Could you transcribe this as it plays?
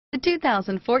The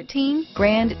 2014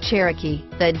 Grand Cherokee.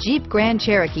 The Jeep Grand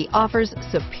Cherokee offers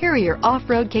superior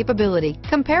off-road capability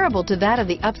comparable to that of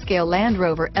the upscale Land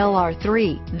Rover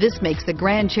LR3. This makes the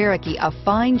Grand Cherokee a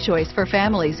fine choice for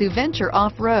families who venture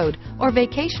off-road or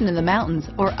vacation in the mountains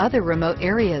or other remote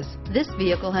areas. This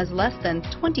vehicle has less than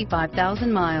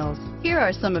 25,000 miles. Here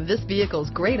are some of this vehicle's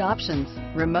great options: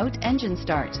 remote engine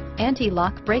start,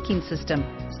 anti-lock braking system,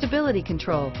 stability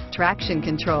control, traction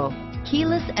control,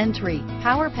 keyless entry,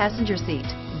 power passenger seat,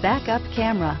 backup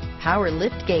camera, power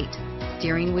lift gate,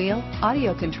 steering wheel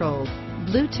audio controls,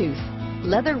 Bluetooth,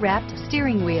 leather-wrapped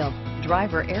steering wheel,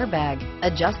 driver airbag,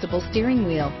 adjustable steering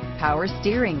wheel, power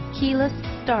steering, keyless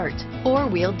start,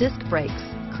 four-wheel disc brakes,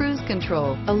 cruise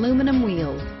control, aluminum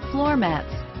wheels, floor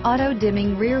mats,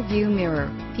 auto-dimming rear view mirror,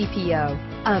 PPO.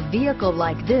 A vehicle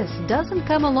like this doesn't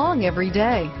come along every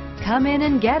day. Come in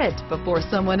and get it before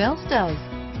someone else does.